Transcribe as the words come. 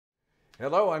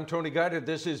Hello, I'm Tony Guida.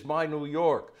 This is My New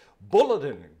York.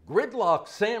 Bulletin, Gridlock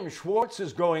Sam Schwartz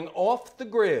is going off the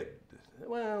grid.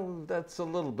 Well, that's a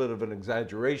little bit of an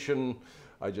exaggeration.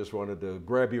 I just wanted to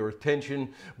grab your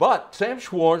attention. But Sam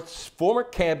Schwartz, former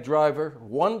cab driver,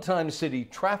 one-time city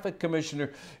traffic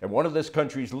commissioner, and one of this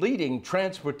country's leading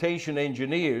transportation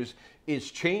engineers,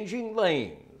 is changing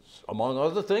lanes. Among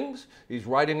other things, he's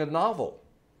writing a novel.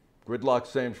 Gridlock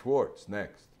Sam Schwartz,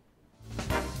 next.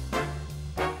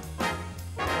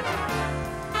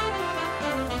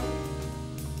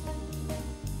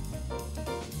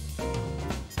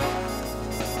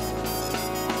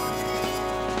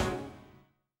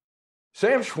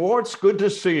 Sam Schwartz, good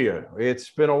to see you. It's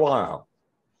been a while.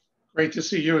 Great to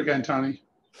see you again, Tony.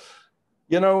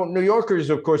 You know, New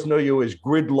Yorkers, of course, know you as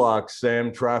Gridlock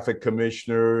Sam, traffic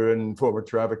commissioner and former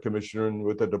traffic commissioner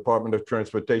with the Department of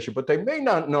Transportation, but they may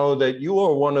not know that you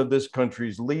are one of this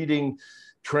country's leading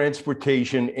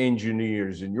transportation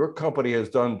engineers, and your company has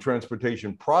done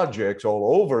transportation projects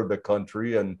all over the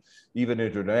country and even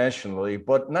internationally,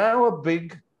 but now a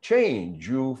big change.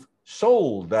 You've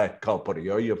sold that company.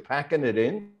 Are you packing it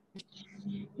in?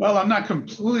 Well, I'm not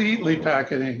completely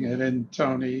packing it in,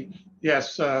 Tony.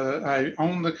 Yes, I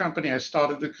own the company. I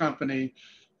started the company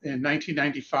in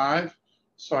 1995.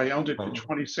 So I owned it for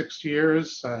 26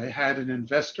 years. I had an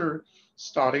investor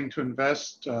starting to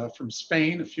invest from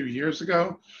Spain a few years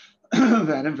ago.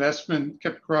 That investment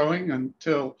kept growing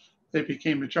until they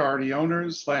became majority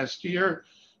owners last year.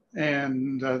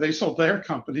 And they sold their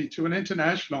company to an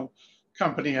international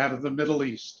company out of the Middle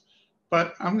East.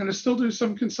 But I'm going to still do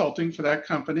some consulting for that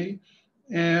company.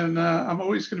 And I'm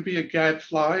always going to be a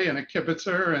gadfly and a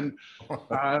kibitzer. And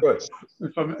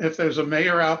if there's a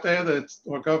mayor out there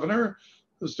or governor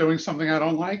who's doing something I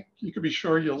don't like, you can be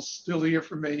sure you'll still hear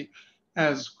from me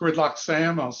as Gridlock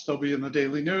Sam. I'll still be in the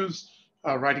Daily News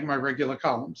writing my regular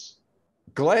columns.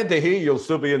 Glad to hear you'll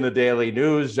still be in the Daily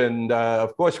News. And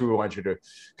of course, we want you to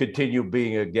continue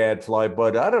being a gadfly.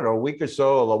 But I don't know, a week or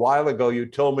so, a while ago, you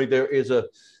told me there is a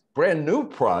brand new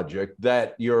project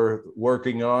that you're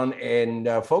working on, and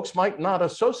folks might not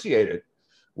associate it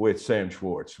with Sam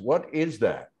Schwartz. What is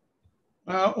that?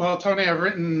 Well, Tony, I've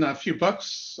written a few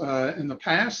books in the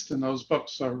past, and those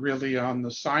books are really on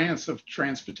the science of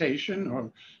transportation or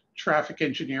traffic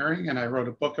engineering. And I wrote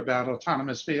a book about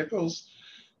autonomous vehicles.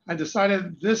 I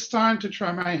decided this time to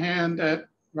try my hand at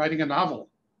writing a novel.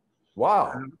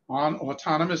 Wow. On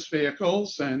autonomous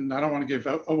vehicles. And I don't want to give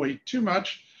away too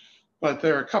much, but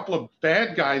there are a couple of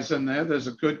bad guys in there. There's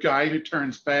a good guy who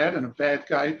turns bad and a bad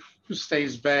guy who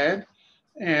stays bad.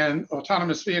 And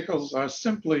autonomous vehicles are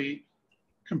simply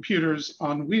computers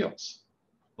on wheels.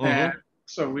 And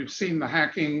so we've seen the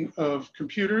hacking of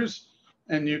computers,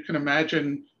 and you can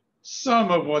imagine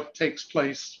some of what takes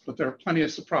place, but there are plenty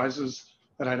of surprises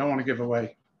that I don't want to give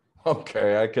away.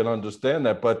 Okay, I can understand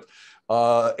that, but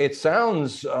it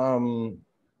sounds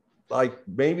like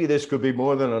maybe this could be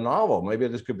more than a novel. Maybe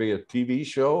this could be a TV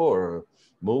show or a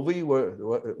movie.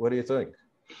 What do you think?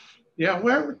 Yeah,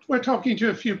 we're talking to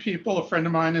a few people. A friend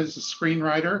of mine is a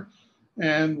screenwriter,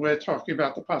 and we're talking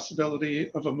about the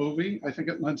possibility of a movie. I think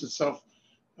it lends itself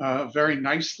very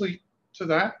nicely to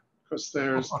that, because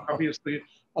there's obviously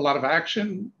a lot of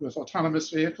action with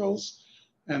autonomous vehicles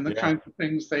and the kinds of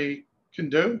things they can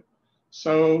do.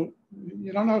 So,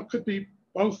 you don't know, it could be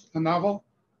both a novel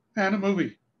and a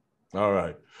movie. All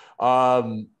right.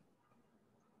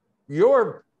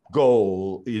 Your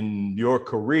goal in your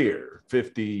career,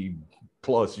 50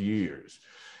 plus years,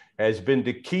 has been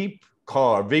to keep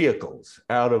vehicles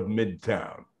out of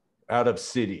Midtown, out of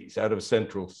cities, out of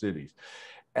central cities.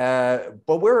 But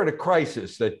we're at a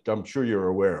crisis that I'm sure you're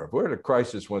aware of. We're at a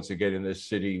crisis once again in this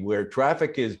city where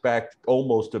traffic is back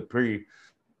almost to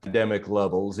pre-pandemic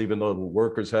levels, even though the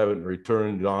workers haven't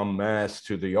returned en masse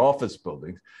to the office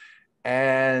buildings,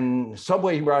 and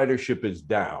subway ridership is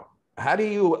down. How do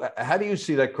you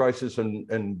see that crisis,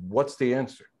 and what's the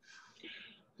answer?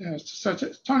 Yeah, so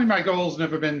Tony, my goal has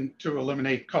never been to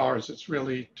eliminate cars. It's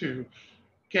really to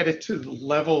get it to the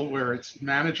level where it's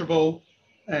manageable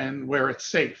and where it's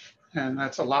safe. And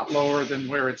that's a lot lower than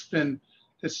where it's been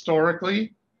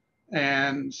historically.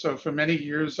 And so for many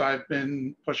years, I've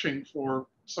been pushing for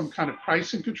some kind of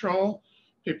pricing control.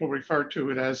 People refer to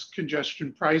it as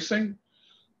congestion pricing.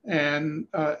 And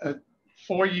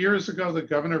 4 years ago, the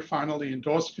governor finally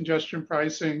endorsed congestion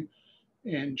pricing.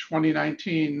 In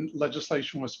 2019,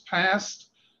 legislation was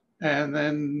passed, and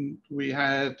then we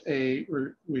had a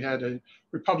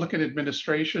Republican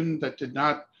administration that did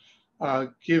not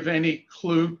give any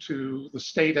clue to the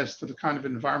state as to the kind of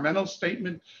environmental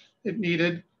statement it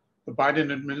needed. The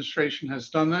Biden administration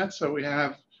has done that, so we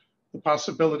have the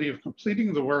possibility of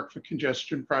completing the work for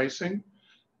congestion pricing.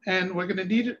 And we're going to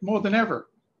need it more than ever,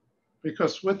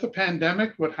 because with the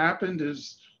pandemic, what happened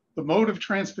is the mode of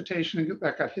transportation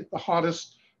that got hit the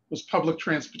hardest was public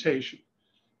transportation.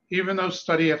 Even though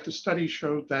study after study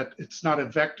showed that it's not a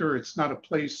vector, it's not a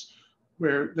place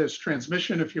where there's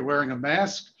transmission if you're wearing a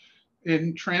mask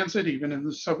in transit, even in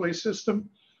the subway system,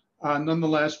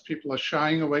 nonetheless, people are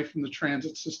shying away from the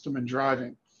transit system and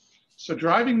driving. So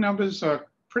driving numbers are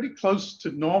pretty close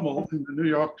to normal in the New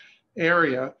York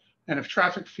area. And if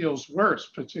traffic feels worse,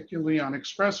 particularly on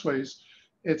expressways,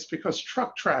 it's because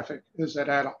truck traffic is at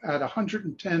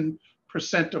 110%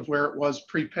 of where it was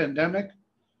pre-pandemic.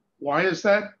 Why is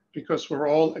that? Because we're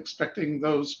all expecting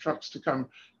those trucks to come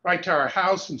right to our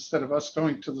house instead of us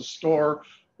going to the store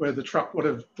where the truck would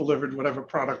have delivered whatever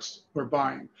products we're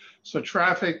buying. So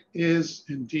traffic is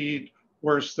indeed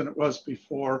worse than it was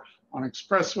before on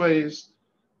expressways.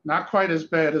 Not quite as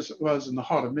bad as it was in the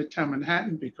heart of Midtown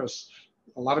Manhattan because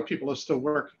a lot of people are still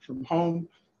working from home,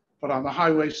 but on the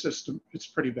highway system, it's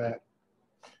pretty bad.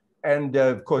 And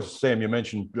of course, Sam, you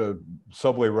mentioned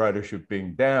subway ridership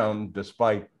being down,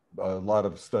 despite a lot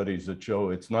of studies that show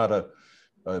it's not a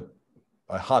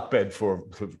hotbed for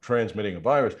transmitting a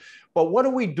virus. But what do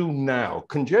we do now?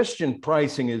 Congestion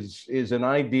pricing is an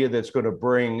idea that's going to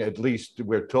bring, at least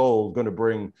we're told, going to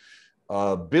bring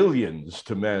billions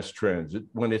to mass transit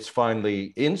when it's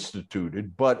finally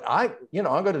instituted. But I'm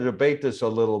going to debate this a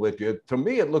little bit. To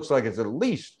me, it looks like it's at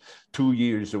least 2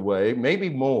 years away, maybe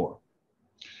more.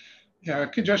 Yeah,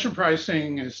 congestion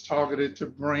pricing is targeted to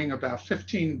bring about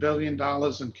 $15 billion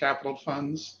in capital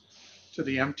funds to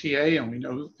the MTA, and we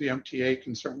know the MTA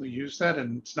can certainly use that.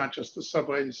 And it's not just the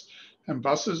subways and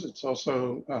buses, it's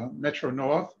also Metro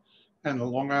North and the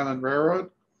Long Island Railroad.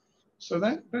 So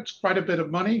that's quite a bit of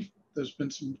money. There's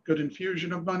been some good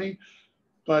infusion of money,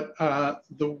 but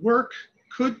the work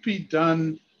could be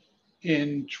done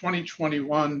in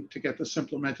 2021 to get this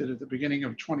implemented at the beginning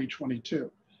of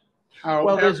 2022.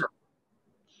 However,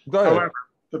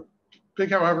 the big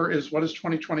however is, what is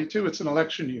 2022? It's an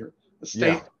election year, a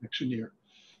state election year.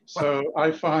 So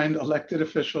I find elected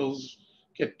officials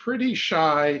get pretty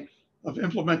shy of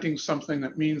implementing something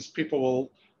that means people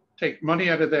will take money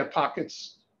out of their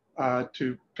pockets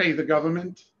to pay the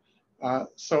government.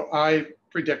 So I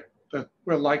predict that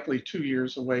we're likely 2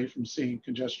 years away from seeing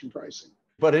congestion pricing.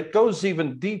 But it goes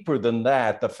even deeper than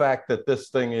that. The fact that this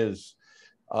thing is,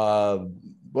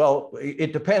 well,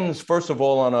 it depends, first of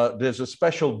all, on there's a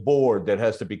special board that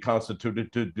has to be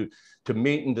constituted to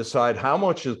meet and decide how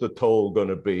much is the toll going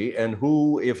to be and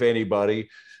who, if anybody,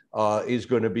 is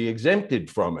going to be exempted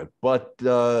from it. But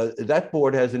that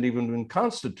board hasn't even been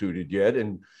constituted yet.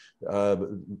 And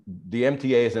the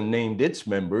MTA hasn't named its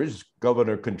members.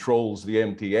 Governor controls the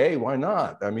MTA. Why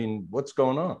not? I mean, what's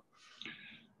going on?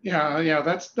 Yeah,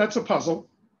 that's a puzzle.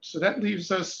 So that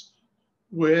leaves us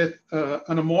with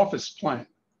an amorphous plan.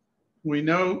 We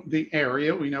know the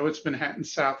area. We know it's Manhattan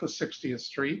south of 60th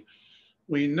Street.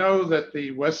 We know that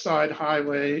the West Side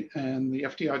Highway and the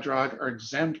FDR Drive are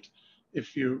exempt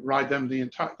if you ride them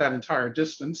that entire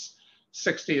distance,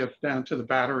 60th down to the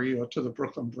Battery or to the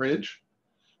Brooklyn Bridge.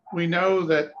 We know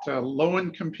that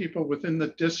low-income people within the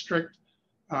district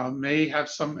may have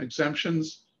some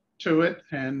exemptions to it,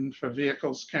 and for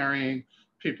vehicles carrying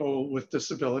people with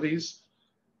disabilities,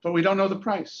 but we don't know the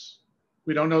price.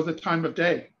 We don't know the time of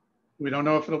day. We don't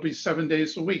know if it'll be 7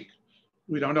 days a week.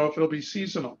 We don't know if it'll be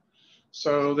seasonal.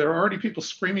 So there are already people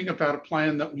screaming about a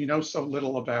plan that we know so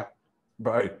little about.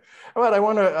 Right. Well,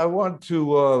 I want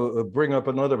to bring up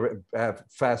another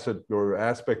facet or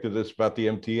aspect of this about the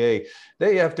MTA.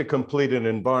 They have to complete an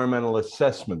environmental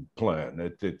assessment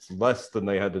plan. It's less than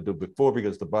they had to do before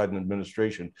because the Biden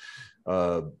administration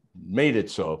made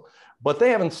it so. But they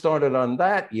haven't started on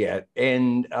that yet.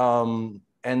 And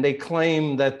they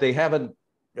claim that they haven't,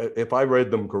 if I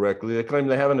read them correctly, they claim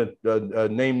they haven't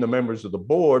named the members of the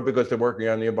board because they're working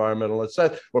on the environmental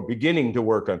assessment or beginning to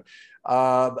work on.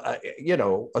 You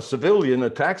know, a civilian, a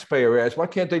taxpayer asks, why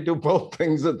can't they do both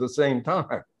things at the same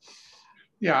time?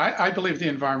 Yeah, I believe the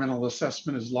environmental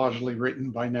assessment is largely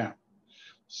written by now.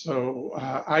 So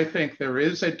I think there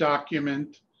is a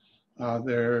document.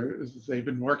 They've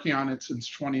been working on it since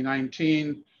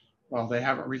 2019. While they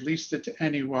haven't released it to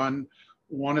anyone,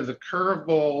 one of the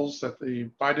curveballs that the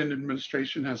Biden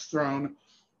administration has thrown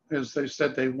is they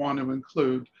said they want to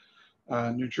include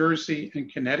New Jersey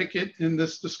and Connecticut in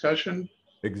this discussion.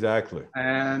 Exactly.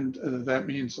 And that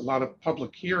means a lot of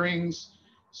public hearings.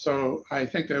 So I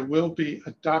think there will be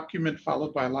a document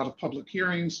followed by a lot of public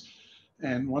hearings.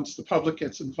 And once the public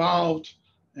gets involved,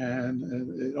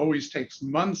 and it always takes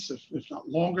months, if not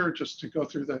longer, just to go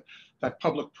through the that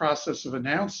public process of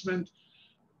announcement.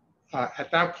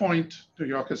 At that point, New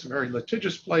York is a very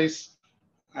litigious place.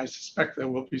 I suspect there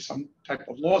will be some type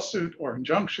of lawsuit or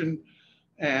injunction,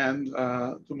 and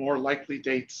the more likely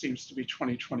date seems to be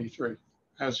 2023.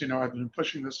 As you know, I've been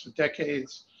pushing this for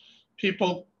decades.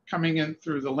 People coming in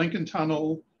through the Lincoln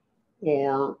Tunnel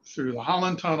or through the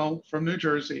Holland Tunnel from New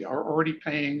Jersey are already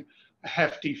paying a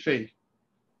hefty fee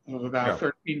of about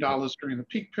 $13 during the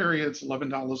peak periods,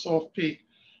 $11 off peak.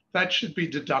 That should be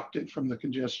deducted from the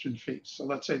congestion fee. So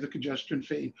let's say the congestion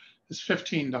fee is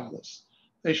 $15.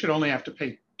 They should only have to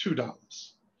pay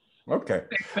 $2. Okay.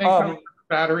 Think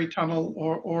Battery Tunnel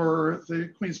or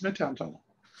the Queens Midtown Tunnel.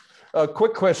 A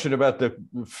quick question about the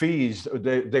fees.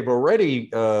 They've already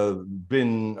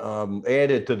been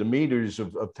added to the meters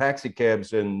of taxi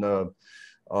cabs and the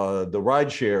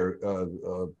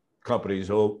rideshare companies,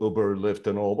 Uber, Lyft,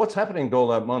 and all. What's happening to all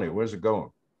that money? Where's it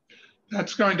going?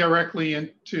 That's going directly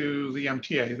into the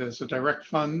MTA. There's a direct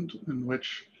fund in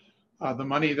which the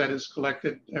money that is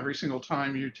collected every single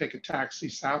time you take a taxi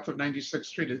south of 96th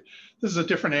Street. This is a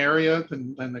different area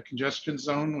than the congestion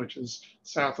zone, which is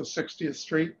south of 60th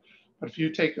Street. But if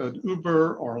you take an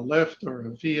Uber or a Lyft or a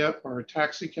Via or a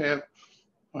taxi cab,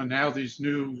 or now these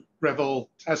new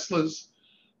Revel Teslas,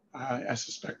 I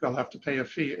suspect they'll have to pay a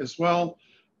fee as well.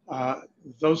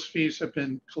 Those fees have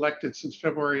been collected since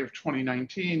February of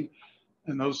 2019,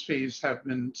 and those fees have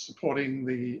been supporting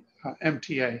the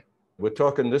MTA. We're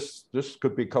talking this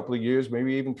could be a couple of years,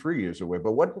 maybe even 3 years away.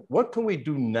 But what can we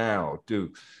do now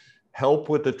to help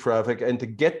with the traffic and to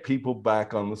get people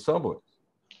back on the subway?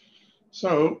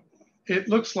 So it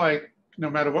looks like no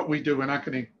matter what we do, we're not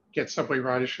going to get subway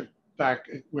ridership back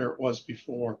where it was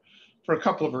before for a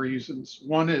couple of reasons.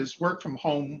 One is work from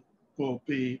home will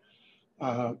be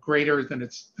greater than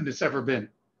it's ever been.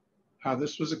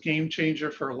 This was a game changer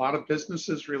for a lot of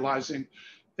businesses, realizing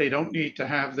they don't need to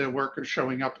have their workers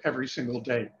showing up every single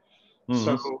day. Mm-hmm.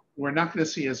 So we're not going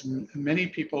to see as many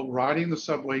people riding the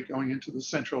subway going into the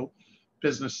central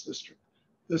business district.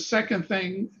 The second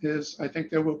thing is I think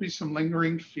there will be some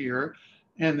lingering fear,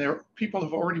 and people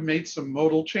have already made some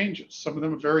modal changes. Some of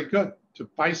them are very good, to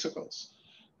bicycles,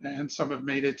 and some have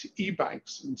made it to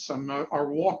e-bikes, and some are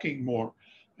walking more,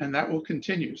 and that will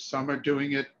continue. Some are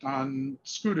doing it on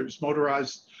scooters,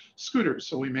 motorized scooters.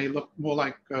 So we may look more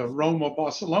like Rome or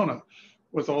Barcelona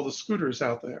with all the scooters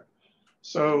out there.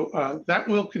 So that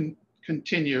will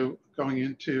continue going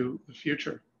into the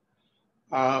future.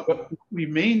 We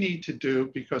may need to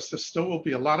do, because there still will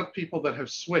be a lot of people that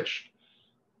have switched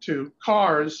to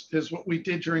cars, is what we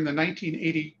did during the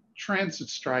 1980 transit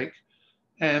strike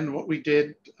and what we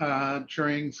did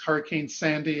during Hurricane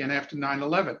Sandy and after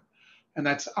 9/11. And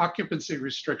that's occupancy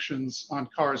restrictions on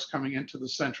cars coming into the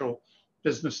central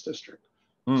business district.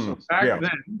 So back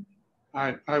then,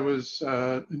 I was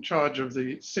in charge of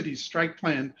the city's strike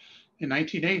plan in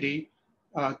 1980.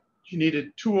 You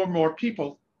needed 2 or more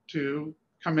people to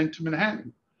come into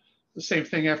Manhattan. The same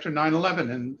thing after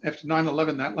 9/11. And after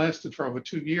 9/11, that lasted for over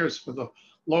 2 years for the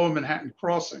lower Manhattan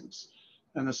crossings.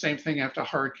 And the same thing after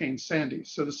Hurricane Sandy.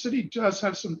 So the city does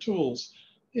have some tools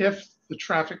if the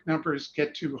traffic numbers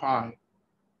get too high.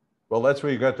 Well, that's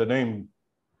where you got the name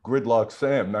Gridlock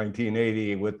Sam,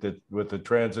 1980, with the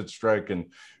transit strike and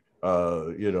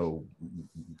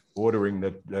ordering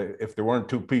that if there weren't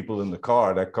 2 people in the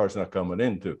car, that car's not coming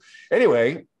into.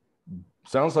 Anyway,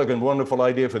 sounds like a wonderful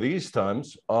idea for these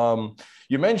times.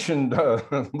 You mentioned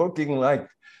looking like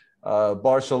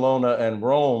Barcelona and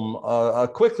Rome. I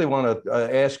quickly want to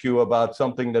ask you about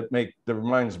something that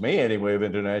reminds me anyway of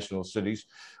international cities.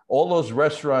 All those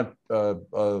restaurant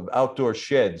outdoor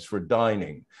sheds for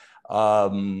dining,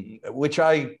 which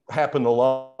I happen to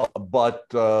love, but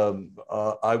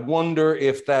I wonder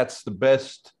if that's the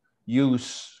best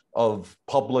use of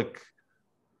public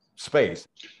space.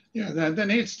 Yeah, there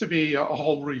needs to be a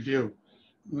whole review.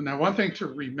 Now, one thing to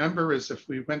remember is if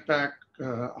we went back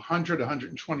 100,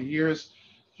 120 years,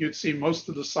 you'd see most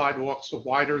of the sidewalks are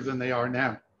wider than they are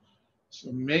now.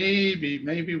 So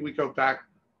maybe we go back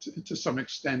to some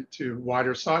extent to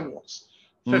wider sidewalks.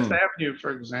 Fifth Avenue,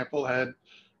 for example, had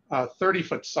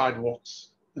 30-foot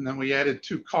sidewalks, and then we added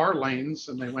 2 car lanes,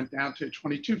 and they went down to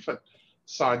 22-foot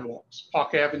sidewalks.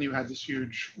 Park Avenue had this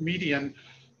huge median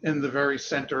in the very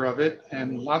center of it,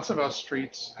 and lots of our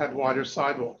streets had wider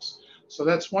sidewalks. So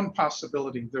that's one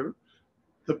possibility.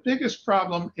 The biggest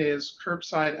problem is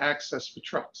curbside access for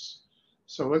trucks.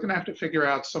 So we're gonna have to figure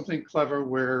out something clever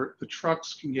where the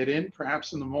trucks can get in,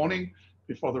 perhaps in the morning,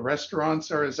 before the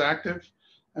restaurants are as active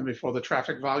and before the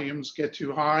traffic volumes get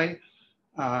too high,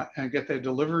 and get their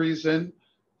deliveries in.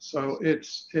 So it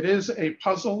is a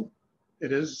puzzle.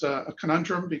 It is a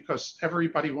conundrum because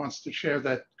everybody wants to share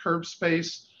that curb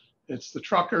space. It's the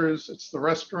truckers, it's the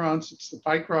restaurants, it's the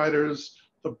bike riders,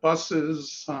 the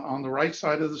buses on the right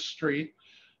side of the street.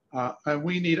 And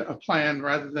we need a plan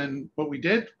rather than what we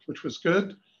did, which was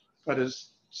good, but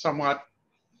is somewhat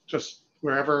just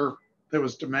wherever there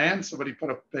was demand, somebody put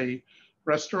up a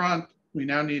restaurant. We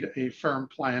now need a firm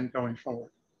plan going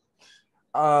forward.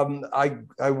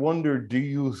 I wonder, do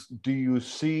you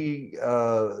see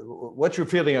what's your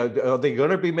feeling? Are they going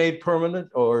to be made permanent,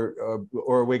 or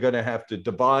are we going to have to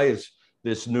devise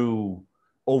this new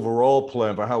overall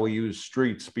plan for how we use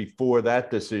streets before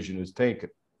that decision is taken?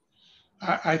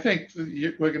 I think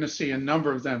we're going to see a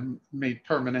number of them made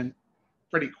permanent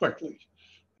pretty quickly.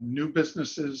 New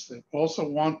businesses that also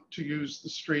want to use the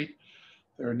street.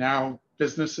 There are now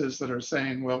businesses that are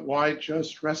saying, well, why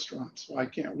just restaurants? Why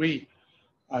can't we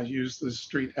use the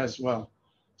street as well?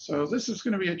 So this is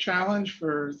going to be a challenge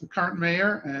for the current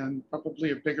mayor and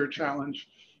probably a bigger challenge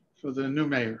for the new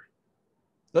mayor.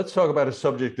 Let's talk about a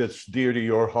subject that's dear to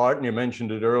your heart, and you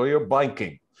mentioned it earlier,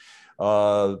 biking.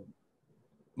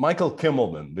 Michael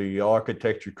Kimmelman, the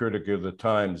architecture critic of the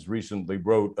Times, recently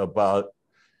wrote about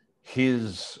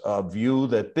his view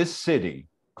that this city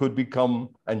could become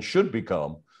and should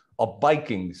become a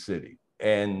biking city,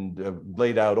 and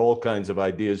laid out all kinds of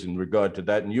ideas in regard to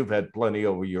that. And you've had plenty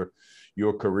over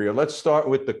your career. Let's start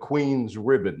with the Queen's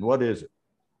Ribbon. What is it?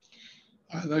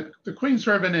 The Queen's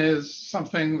Ribbon is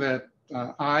something that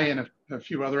I and a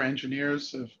few other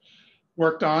engineers have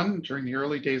worked on during the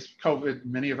early days of COVID.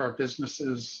 Many of our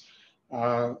businesses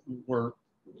were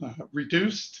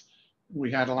reduced.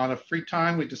 We had a lot of free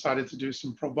time. We decided to do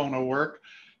some pro bono work.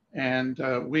 And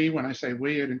when I say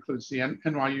we, it includes the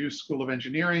NYU School of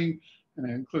Engineering, and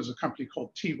it includes a company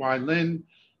called T.Y. Lin.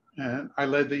 And I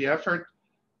led the effort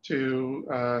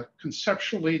to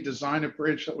conceptually design a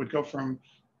bridge that would go from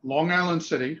Long Island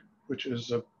City, which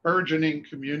is a burgeoning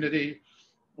community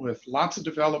with lots of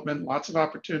development, lots of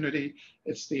opportunity.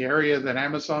 It's the area that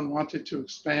Amazon wanted to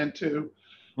expand to.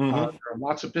 There are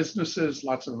lots of businesses,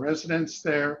 lots of residents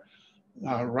there.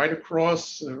 Right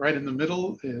across, right in the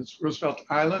middle is Roosevelt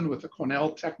Island with the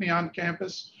Cornell Technion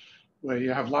campus, where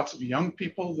you have lots of young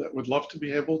people that would love to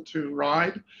be able to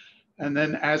ride. And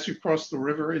then as you cross the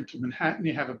river into Manhattan,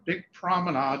 you have a big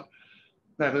promenade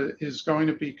that is going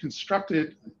to be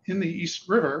constructed in the East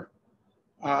River,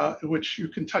 which you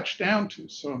can touch down to.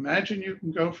 So imagine you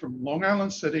can go from Long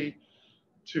Island City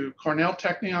to Cornell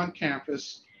Technion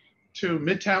campus to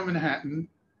Midtown Manhattan,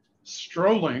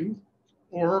 strolling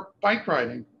or bike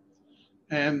riding.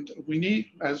 And we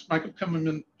need, as Michael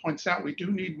Kimmelman points out, we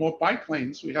do need more bike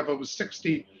lanes. We have over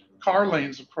 60 car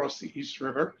lanes across the East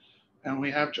River, and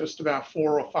we have just about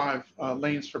 4 or 5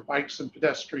 lanes for bikes and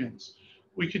pedestrians.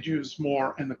 We could use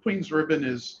more, and the Queen's Ribbon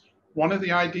is one of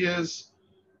the ideas.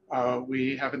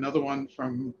 We have another one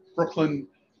from Brooklyn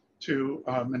to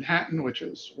Manhattan, which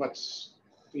is what's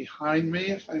behind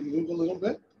me, if I move a little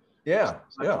bit. Yeah.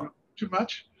 Too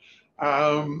much.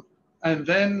 And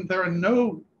then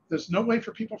there's no way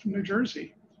for people from New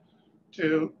Jersey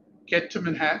to get to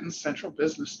Manhattan's Central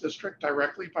Business District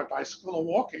directly by bicycle or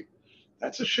walking.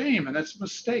 That's a shame, and that's a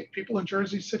mistake. People in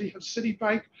Jersey City have City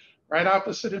Bike. Right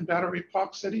opposite in Battery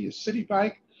Park City is City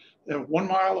Bike. They're 1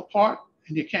 mile apart,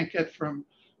 and you can't get from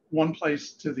one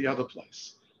place to the other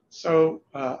place. So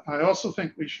I also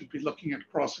think we should be looking at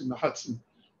crossing the Hudson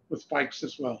with bikes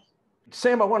as well.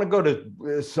 Sam, I want to go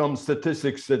to some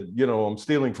statistics that, I'm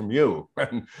stealing from you,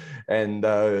 and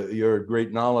your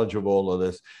great knowledge of all of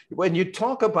this. When you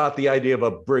talk about the idea of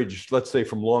a bridge, let's say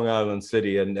from Long Island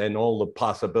City, and all the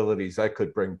possibilities that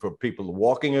could bring for people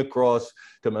walking across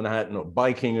to Manhattan or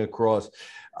biking across,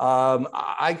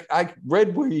 I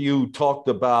read where you talked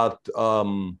about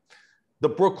the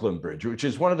Brooklyn Bridge, which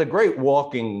is one of the great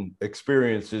walking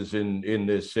experiences in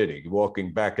this city,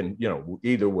 walking back and,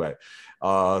 either way,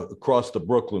 across the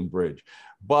Brooklyn Bridge.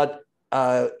 But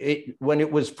when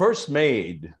it was first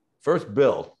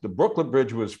built, the Brooklyn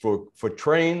Bridge was for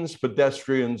trains,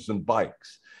 pedestrians, and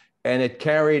bikes. And it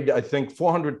carried, I think,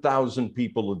 400,000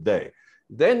 people a day.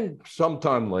 Then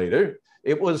sometime later,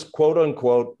 it was quote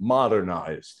unquote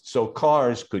modernized, so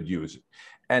cars could use it.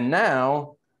 And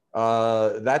now,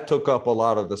 that took up a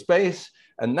lot of the space.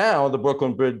 And now the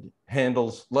Brooklyn Bridge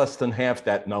handles less than half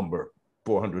that number,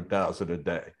 400,000 a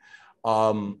day.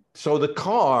 So the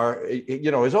car,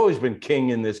 has always been king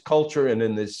in this culture and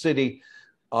in this city.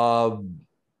 And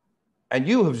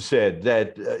you have said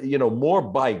that, more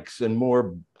bikes and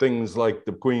more things like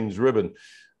the Queen's Ribbon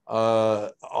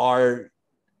are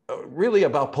really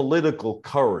about political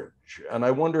courage. And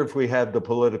I wonder if we have the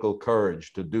political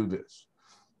courage to do this.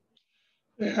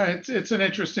 Yeah, it's an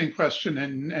interesting question,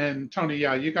 and Tony,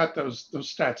 yeah, you got those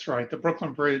stats right. The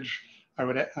Brooklyn Bridge, I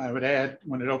would add,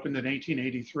 when it opened in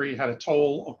 1883, had a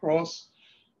toll across.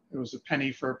 It was a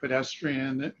penny for a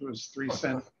pedestrian. It was 3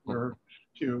 cents for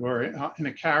if you were in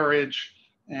a carriage.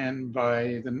 And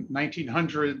by the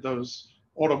 1900, those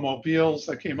automobiles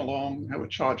that came along that would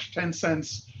charge 10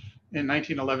 cents. In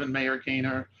 1911, Mayor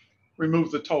Gaynor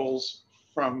removed the tolls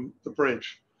from the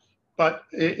bridge. But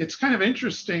it's kind of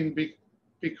interesting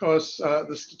because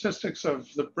the statistics of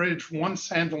the bridge once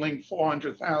handling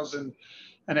 400,000,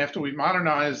 and after we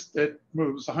modernized, it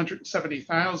moves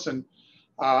 170,000.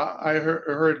 I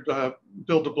heard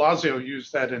Bill de Blasio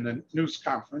use that in a news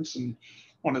conference, and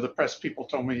one of the press people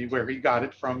told me where he got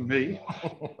it from me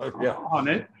yeah. on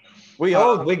it. We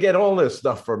get all this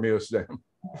stuff from you, Sam.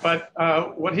 But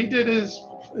what he did is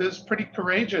pretty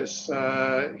courageous.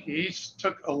 He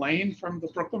took a lane from the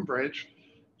Brooklyn Bridge,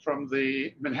 from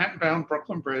the Manhattan-bound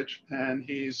Brooklyn Bridge, and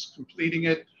he's completing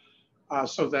it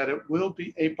so that it will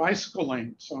be a bicycle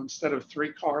lane. So instead of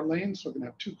 3 car lanes, we're going to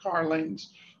have 2 car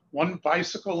lanes, 1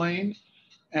 bicycle lane,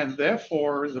 and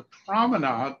therefore the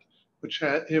promenade, which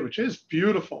is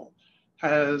beautiful,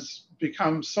 has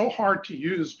become so hard to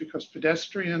use because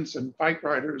pedestrians and bike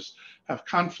riders have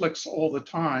conflicts all the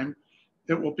time.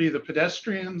 It will be the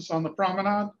pedestrians on the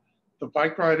promenade, the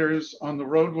bike riders on the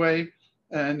roadway,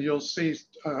 and you'll see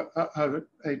a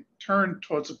turn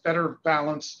towards a better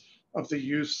balance of the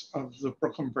use of the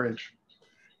Brooklyn Bridge.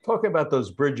 Talking about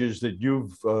those bridges that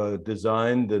you've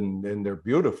designed, and they're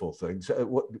beautiful things.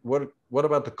 What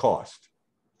about the cost?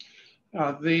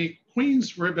 The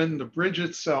Queens Ribbon, the bridge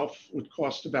itself, would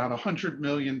cost about $100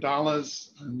 million.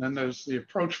 And then there's the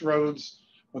approach roads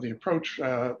or the approach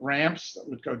ramps that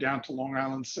would go down to Long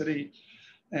Island City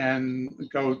and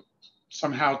go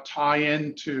somehow tie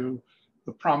into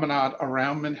the promenade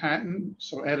around Manhattan.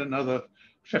 So add another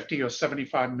 50 or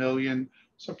 75 million.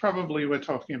 So probably we're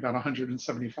talking about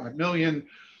 175 million.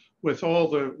 With all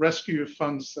the rescue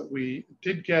funds that we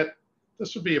did get,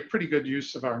 this would be a pretty good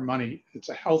use of our money. It's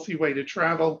a healthy way to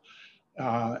travel,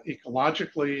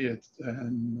 ecologically,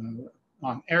 and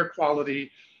on air quality,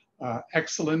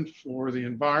 excellent for the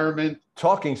environment.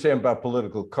 Talking, Sam, about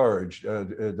political courage,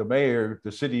 the mayor,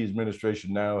 the city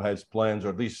administration now has plans, or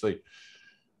at least they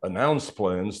announced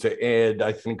plans, to add,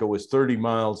 I think it was 30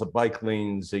 miles of bike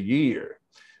lanes a year.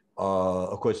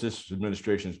 Of course, this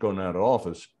administration is going out of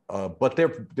office, but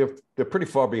they're pretty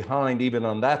far behind even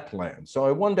on that plan. So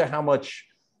I wonder how much,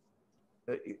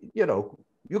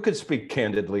 you could speak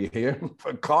candidly here.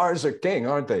 Cars are king,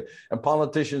 aren't they? And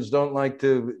politicians don't like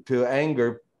to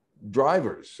anger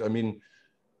drivers. I mean,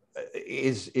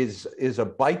 is a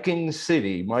biking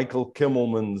city, Michael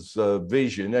Kimmelman's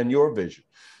vision and your vision,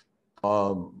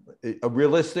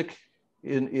 realistic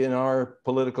in our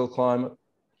political climate?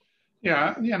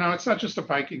 Yeah, it's not just a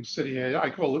biking city.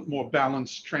 I call it more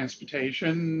balanced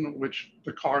transportation, which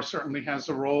the car certainly has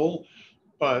a role,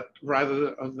 but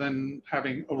rather than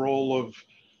having a role of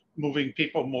moving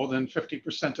people more than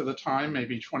 50% of the time,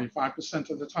 maybe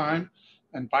 25% of the time,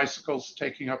 and bicycles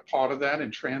taking up part of that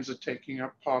and transit taking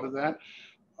up part of that.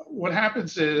 What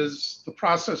happens is the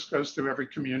process goes through every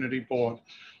community board.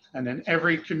 And in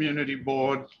every community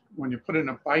board, when you put in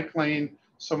a bike lane,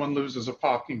 someone loses a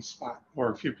parking spot,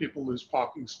 or a few people lose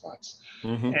parking spots.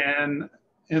 Mm-hmm. And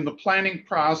in the planning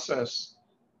process,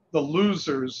 the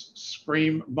losers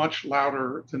scream much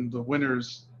louder than the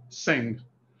winners sing.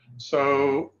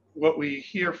 So what we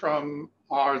hear from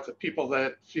are the people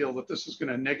that feel that this is going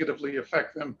to negatively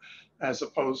affect them, as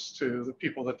opposed to the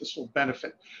people that this will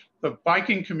benefit. The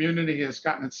biking community has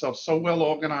gotten itself so well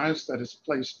organized that it's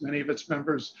placed many of its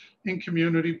members in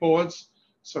community boards.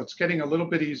 So it's getting a little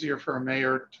bit easier for a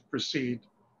mayor to proceed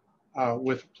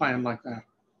with a plan like that.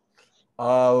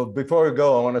 Before we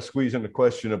go, I want to squeeze in a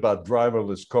question about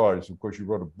driverless cars. Of course, you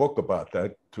wrote a book about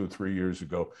that 2 or 3 years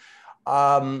ago.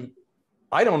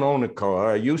 I don't own a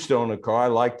car. I used to own a car. I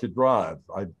like to drive.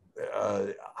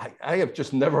 I have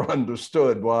just never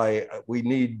understood why we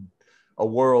need a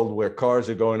world where cars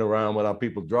are going around without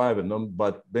people driving them.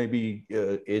 But maybe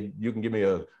you can give me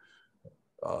a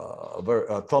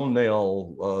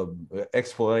thumbnail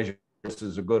explanation. This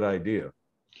is a good idea.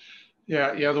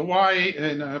 Yeah, the why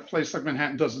in a place like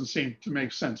Manhattan doesn't seem to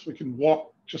make sense. We can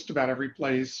walk just about every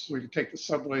place. We could take the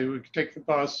subway, we could take the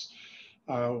bus,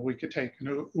 we could take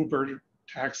an Uber,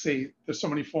 taxi. There's so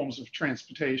many forms of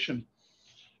transportation.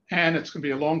 And it's going to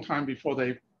be a long time before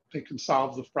they can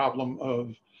solve the problem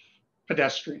of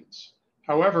pedestrians.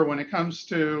 However, when it comes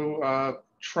to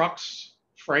trucks,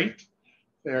 freight,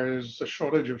 there's a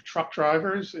shortage of truck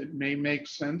drivers. It may make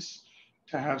sense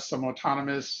to have some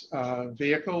autonomous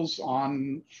vehicles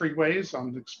on freeways,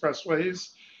 on the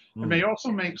expressways. It may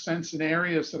also make sense in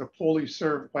areas that are poorly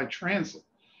served by transit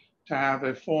to have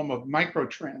a form of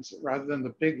microtransit rather than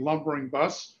the big lumbering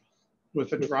bus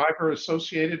with a driver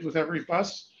associated with every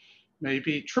bus.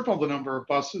 Maybe triple the number of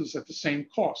buses at the same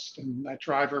cost, and that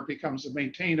driver becomes a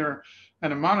maintainer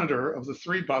and a monitor of the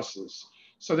 3 buses.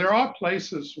 So there are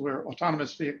places where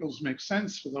autonomous vehicles make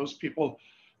sense for those people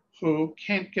who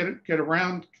can't get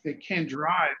around, they can't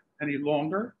drive any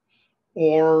longer,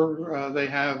 or they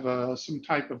have some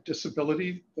type of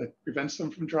disability that prevents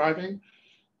them from driving.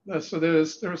 So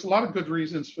there's a lot of good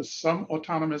reasons for some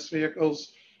autonomous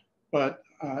vehicles, but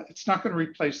it's not going to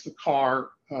replace the car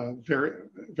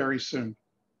very soon.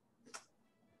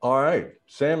 All right,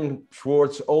 Sam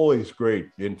Schwartz, always great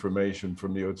information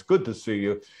from you. It's good to see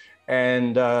you.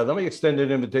 And let me extend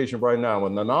an invitation right now.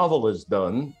 When the novel is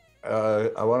done,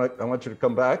 I want you to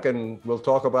come back and we'll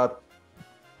talk about.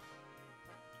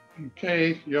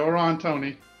 Okay, you're on,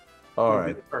 Tony. All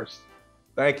right. First.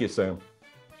 Thank you, Sam.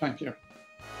 Thank you.